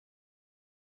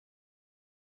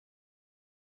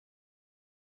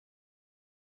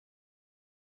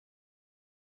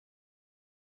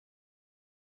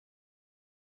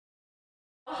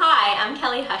Hi, I'm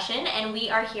Kelly Hushin, and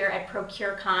we are here at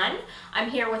ProcureCon.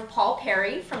 I'm here with Paul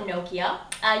Perry from Nokia.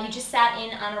 You just sat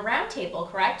in on a roundtable,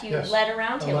 correct? You Yes, led a I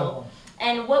led roundtable. one.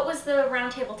 And what was the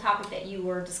roundtable topic that you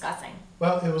were discussing?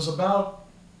 Well, it was about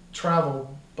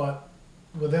travel, but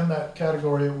within that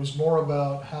category, it was more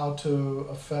about how to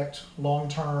affect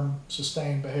long-term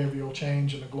sustained behavioral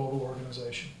change in a global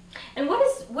organization. And what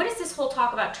is this whole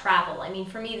talk about travel? I mean,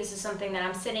 for me, this is something that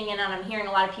I'm sitting in on. I'm hearing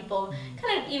a lot of people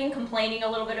kind of even complaining a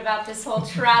little bit about this whole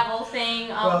travel thing.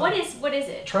 Well, what is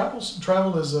it? Travel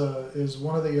is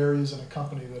one of the areas in a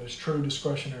company that is true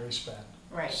discretionary spend.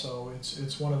 Right. So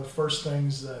it's one of the first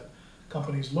things that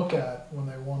companies look at when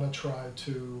they want to try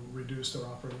to reduce their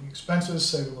operating expenses,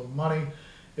 save a little money.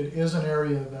 It is an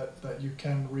area that you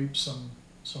can reap some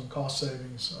cost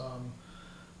savings.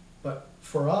 But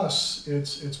for us,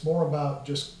 it's more about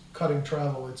just cutting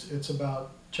travel. It's about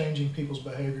changing people's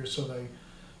behavior so they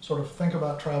sort of think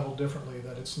about travel differently,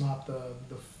 that it's not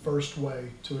the first way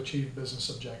to achieve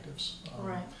business objectives.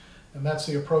 Right. And that's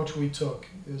the approach we took,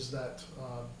 is that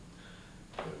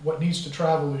what needs to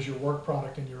travel is your work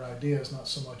product and your ideas, not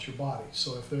so much your body.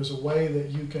 So if there's a way that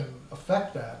you can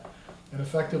affect that and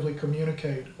effectively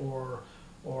communicate or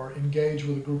engage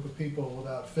with a group of people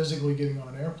without physically getting on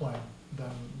an airplane,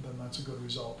 then that's a good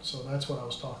result. So that's what I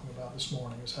was talking about this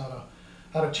morning, is how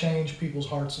to change people's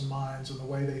hearts and minds and the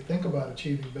way they think about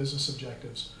achieving business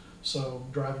objectives. So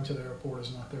driving to the airport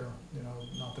is not their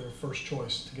first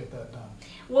choice to get that done.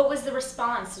 What was the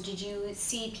response? Did you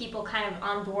see people kind of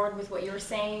on board with what you were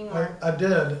saying? Or? I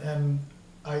did, and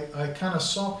I kind of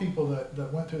saw people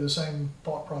that went through the same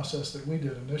thought process that we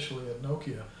did initially at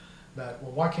Nokia, that,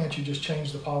 well, why can't you just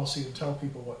change the policy and tell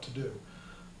people what to do?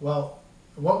 Well,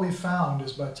 what we found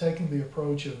is by taking the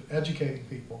approach of educating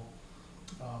people,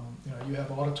 you have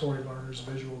auditory learners,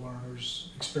 visual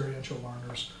learners, experiential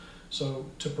learners. So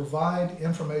to provide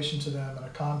information to them in a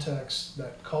context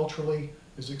that culturally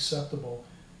is acceptable,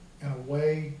 in a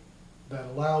way that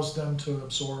allows them to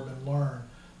absorb and learn,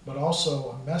 but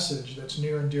also a message that's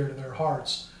near and dear to their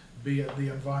hearts, be it the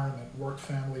environment,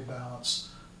 work-family balance,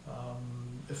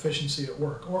 efficiency at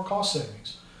work, or cost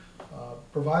savings.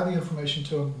 Provide the information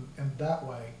to them in that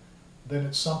way, then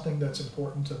it's something that's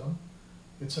important to them.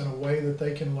 It's in a way that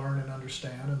they can learn and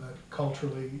understand and that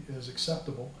culturally is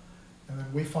acceptable. And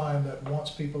then we find that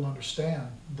once people understand,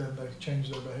 then they change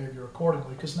their behavior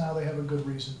accordingly, because now they have a good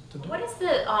reason to do it. What is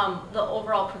the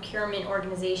overall procurement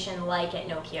organization like at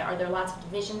Nokia? Are there lots of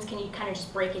divisions? Can you kind of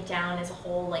just break it down as a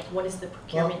whole? Like, what does the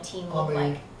procurement team look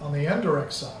like? On the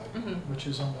indirect side, which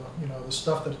is on the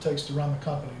stuff that it takes to run the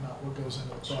company, not what goes into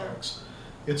the products.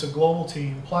 It's a global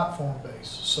team,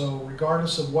 platform-based. So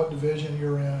regardless of what division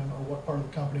you're in or what part of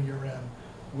the company you're in,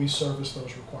 we service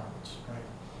those requirements, right?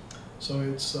 So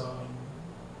it's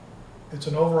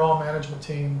an overall management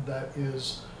team that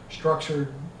is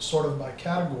structured sort of by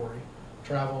category: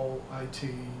 travel, IT,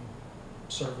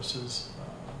 services,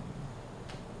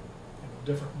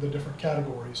 the different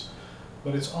categories.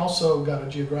 But it's also got a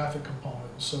geographic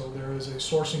component. So there is a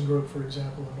sourcing group, for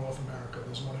example, in North America.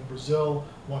 There's one in Brazil,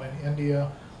 one in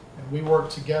India, and we work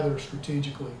together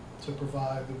strategically to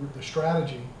provide the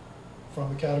strategy from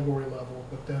the category level,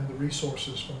 but then the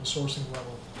resources from the sourcing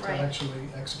level to actually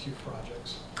execute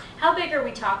projects. How big are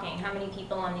we talking? How many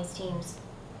people on these teams?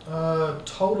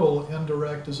 Total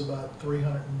indirect is about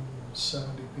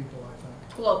 370 people, I think.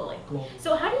 Globally. Globally.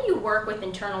 So how do you work with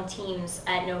internal teams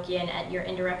at Nokia and at your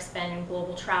indirect spend and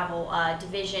global travel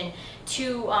division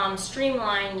to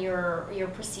streamline your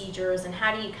procedures, and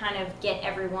how do you kind of get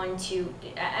everyone to?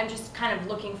 I'm just kind of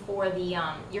looking for the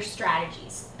your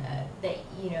strategies that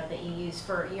you use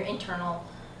for your internal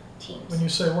teams. When you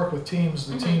say work with teams,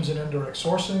 the teams in indirect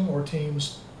sourcing or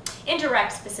teams?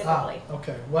 Indirect specifically.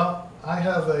 Okay. Well, I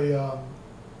have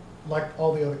like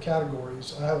all the other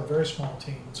categories, I have a very small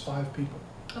team. It's 5 people.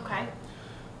 Okay.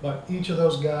 But each of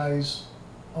those guys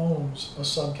owns a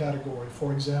subcategory.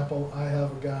 For example, I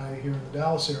have a guy here in the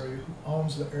Dallas area who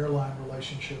owns the airline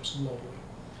relationships globally.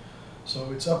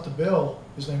 So it's up to Bill.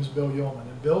 His name is Bill Yeoman,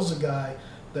 and Bill's the guy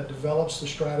that develops the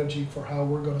strategy for how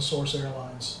we're going to source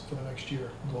airlines for the next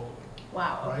year globally.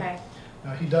 Wow. Okay. Right?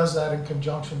 Now he does that in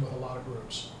conjunction with a lot of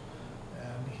groups,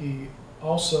 and he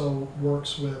also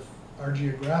works with our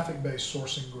geographic-based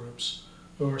sourcing groups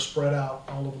who are spread out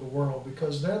all over the world,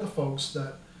 because they're the folks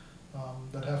that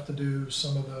have to do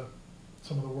some of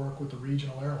the work with the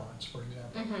regional airlines, for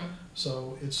example.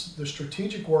 So it's the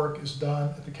strategic work is done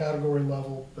at the category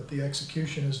level, but the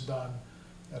execution is done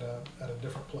at a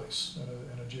different place,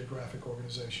 in a geographic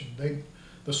organization.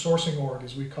 The sourcing org,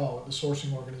 as we call it, the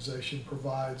sourcing organization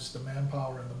provides the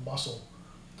manpower and the muscle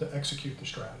to execute the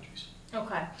strategies.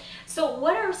 Okay. So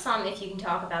what are some, if you can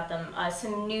talk about them,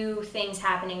 some new things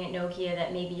happening at Nokia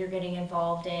that maybe you're getting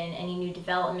involved in, any new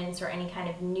developments or any kind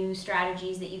of new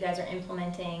strategies that you guys are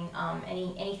implementing,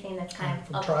 anything that's kind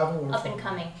of up and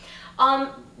coming?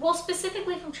 Well,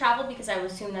 specifically from travel, because I would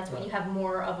assume that's what you have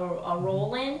more of a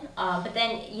role in, but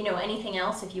then, anything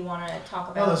else if you want to talk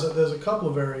about. Well, there's a couple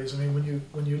of areas. I mean,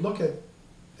 when you look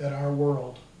at our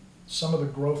world, some of the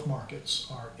growth markets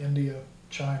are India,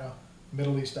 China,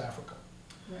 Middle East, Africa.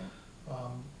 Right.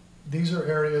 These are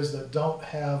areas that don't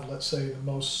have, let's say, the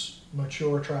most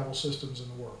mature travel systems in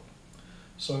the world.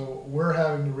 So we're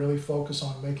having to really focus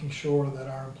on making sure that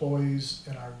our employees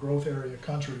in our growth area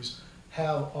countries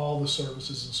have all the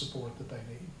services and support that they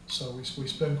need. So we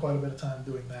spend quite a bit of time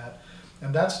doing that.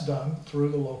 And that's done through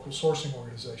the local sourcing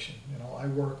organization. I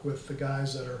work with the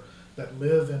guys that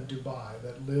live in Dubai,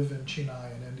 that live in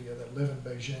Chennai in India, that live in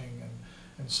Beijing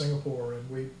and Singapore, and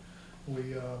we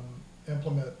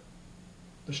implement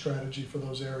the strategy for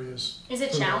those areas. Is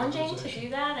it challenging to do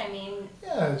that? I mean,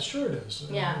 yeah, sure it is.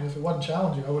 Yeah. I mean, if it wasn't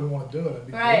challenging, I wouldn't want to do it. I'd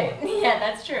be right. bored. Yeah,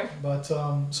 that's true. But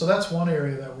so that's one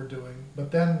area that we're doing.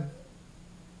 But then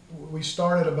we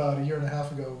started about a year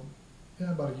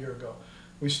ago,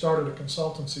 we started a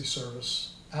consultancy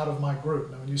service out of my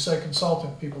group. Now, when you say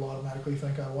consultant, people automatically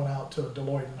think I went out to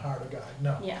Deloitte and hired a guy.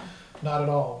 No, yeah. Not at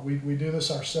all. We do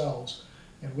this ourselves,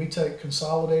 and we take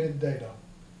consolidated data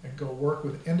and go work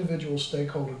with individual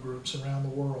stakeholder groups around the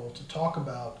world to talk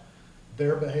about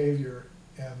their behavior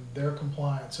and their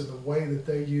compliance and the way that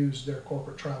they use their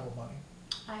corporate travel money.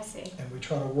 I see. And we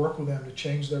try to work with them to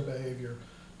change their behavior,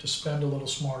 to spend a little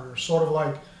smarter. Sort of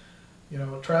like,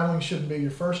 traveling shouldn't be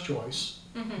your first choice,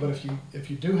 but if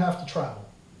you do have to travel,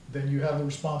 then you have the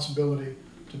responsibility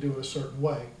to do it a certain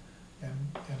way.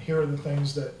 And here are the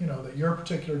things that, that your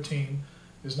particular team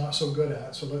is not so good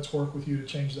at, so let's work with you to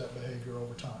change that behavior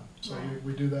over time. So right.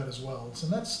 we do that as well.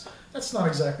 And that's not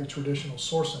exactly traditional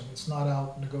sourcing. It's not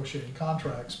out negotiating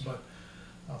contracts, but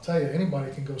I'll tell you,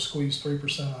 anybody can go squeeze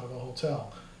 3% out of a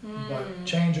hotel. But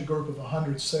change a group of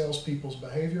 100 salespeople's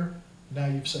behavior, now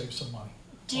you've saved some money.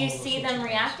 Do you see them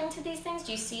reacting to these things?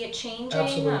 Do you see it changing?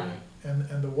 Absolutely.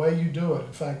 And the way you do it,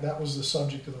 in fact, that was the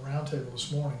subject of the roundtable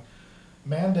this morning,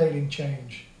 mandating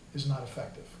change is not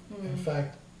effective. In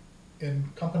fact, in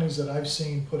companies that I've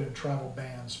seen put in travel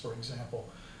bans, for example,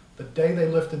 the day they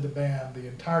lifted the ban, the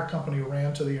entire company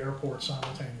ran to the airport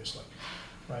simultaneously,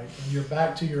 right? And you're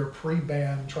back to your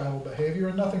pre-ban travel behavior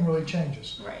and nothing really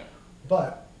changes. Right.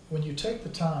 But when you take the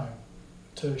time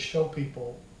to show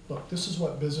people, look, this is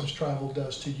what business travel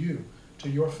does to you, to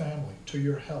your family, to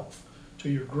your health, to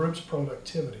your group's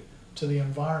productivity, to the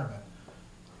environment,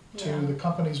 to the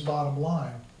company's bottom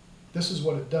line, this is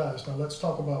what it does. Now let's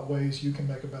talk about ways you can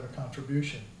make a better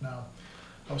contribution. Now,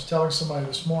 I was telling somebody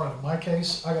this morning, in my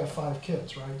case, I got 5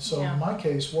 kids, right? So in my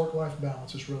case, work-life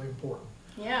balance is really important.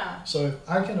 Yeah. So if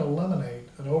I can eliminate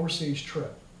an overseas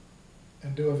trip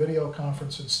and do a video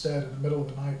conference instead in the middle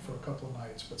of the night for a couple of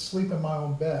nights, but sleep in my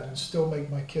own bed and still make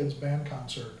my kids' band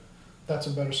concert, that's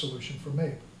a better solution for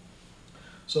me.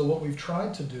 So what we've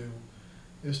tried to do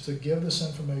is to give this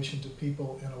information to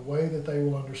people in a way that they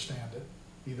will understand it,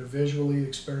 either visually,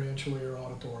 experientially, or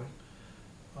auditory,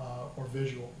 or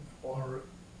visual,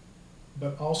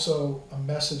 but also a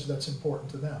message that's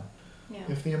important to them. Yeah.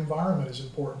 If the environment is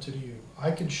important to you, I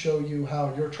can show you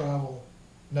how your travel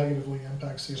negatively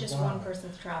impacts the Just environment. one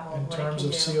person's travel. In terms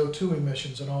of CO2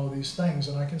 emissions and all of these things,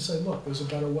 and I can say, look, there's a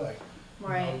better way.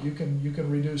 Right. You can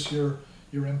reduce your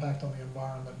impact on the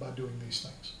environment by doing these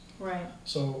things. Right.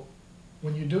 So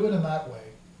when you do it in that way,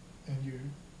 and you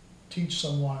teach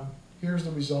someone, here's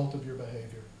the result of your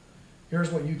behavior,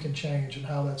 here's what you can change and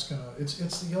how that's gonna, it's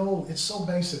so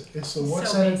basic. It's the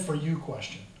what's in it for you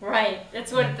question. Right.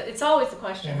 That's what it's always the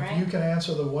question, and right? if you can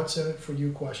answer the what's in it for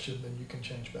you question, then you can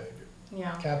change behavior.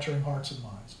 Yeah. Capturing hearts and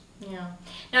minds. Yeah.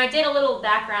 Now I did a little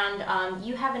background.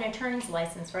 You have an attorney's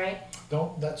license, right?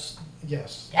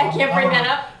 Yes. I can't bring that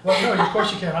up. Well, no, of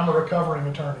course you can. I'm a recovering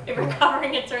attorney. A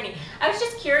recovering attorney. I was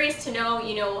just curious to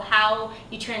know, how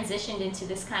you transitioned into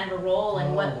this kind of a role,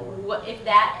 and what if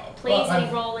that plays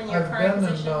any role in your current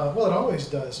position. Well, it always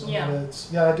does. Yeah.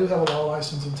 I do have a law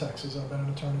license in Texas. I've been an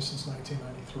attorney since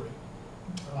 1993.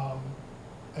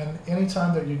 And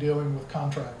anytime that you're dealing with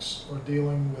contracts or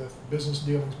dealing with business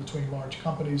dealings between large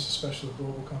companies, especially a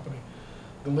global company,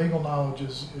 the legal knowledge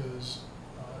is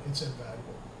it's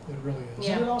invaluable. It really is.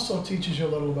 Yeah. And it also teaches you a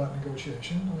little about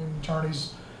negotiation. I mean,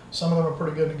 attorneys, some of them are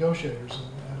pretty good negotiators,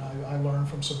 and I learned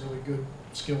from some really good,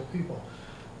 skilled people.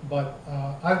 But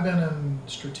I've been in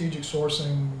strategic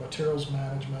sourcing, materials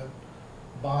management,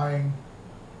 buying,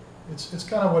 It's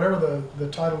kind of whatever the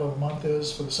title of the month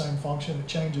is for the same function. It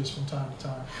changes from time to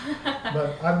time.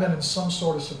 But I've been in some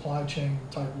sort of supply chain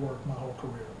type work my whole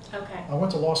career. Okay. I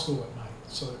went to law school at night,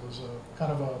 so it was a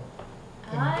kind of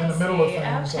in the I middle of see.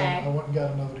 things. Okay. I went and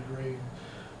got another degree.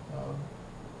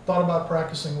 Thought about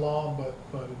practicing law,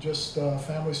 but it just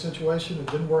family situation.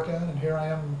 It didn't work out, and here I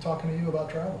am talking to you about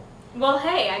travel. Well,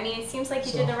 hey, I mean, it seems like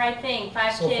you did the right thing.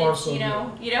 5 so kids, far, so you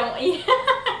know, good. you don't,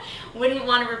 wouldn't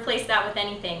want to replace that with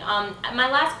anything. My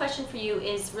last question for you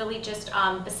is really just,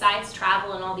 besides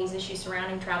travel and all these issues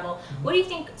surrounding travel, what do you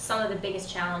think some of the biggest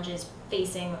challenges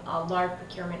facing large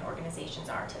procurement organizations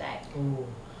are today? Ooh.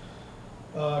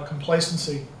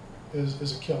 Complacency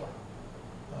is a killer.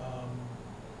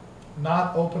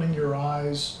 Not opening your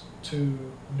eyes to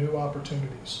new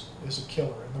opportunities is a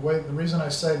killer. And the reason I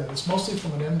say that, it's mostly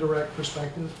from an indirect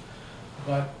perspective,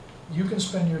 but you can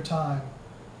spend your time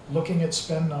looking at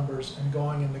spend numbers and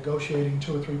going and negotiating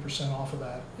 2 or 3% off of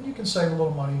that, and you can save a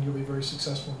little money and you'll be very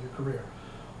successful in your career.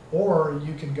 Or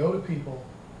you can go to people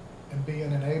and be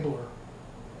an enabler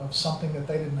of something that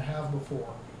they didn't have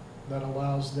before that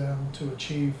allows them to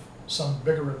achieve some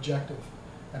bigger objective.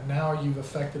 And now you've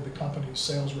affected the company's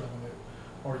sales revenue,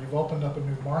 or you've opened up a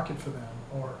new market for them,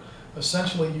 or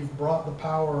essentially you've brought the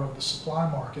power of the supply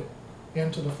market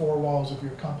into the 4 walls of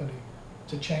your company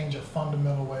to change a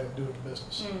fundamental way of doing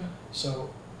business. So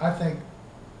I think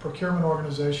procurement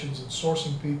organizations and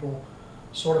sourcing people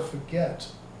sort of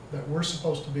forget that we're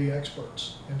supposed to be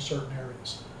experts in certain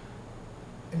areas.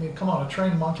 I mean, come on, a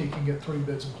trained monkey can get 3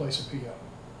 bids and place a PO.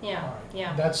 Yeah, All right.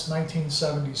 yeah. That's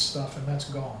 1970s stuff, and that's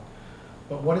gone.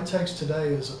 But what it takes today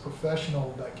is a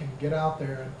professional that can get out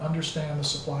there and understand the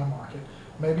supply market,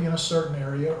 maybe in a certain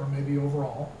area or maybe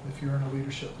overall, if you're in a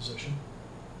leadership position.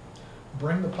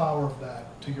 Bring the power of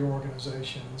that to your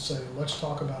organization and say, let's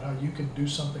talk about how you can do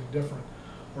something different,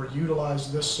 or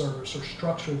utilize this service, or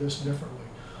structure this differently,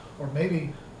 or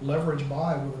maybe leverage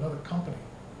buy with another company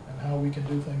and how we can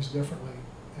do things differently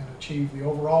and achieve the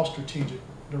overall strategic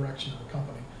direction of the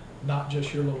company, not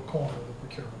just your little corner of the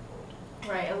procurement world.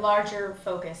 Right, a larger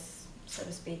focus, so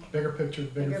to speak. Bigger picture,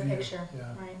 bigger view. Picture,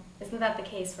 yeah. Right. Isn't that the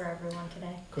case for everyone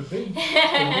today? Could be.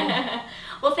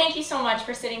 Well, thank you so much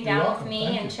for sitting You're down welcome. with me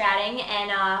Thank and you. chatting,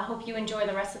 and hope you enjoy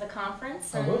the rest of the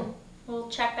conference. I And will. we'll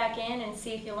check back in and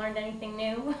see if you learned anything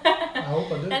new. I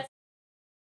hope I did.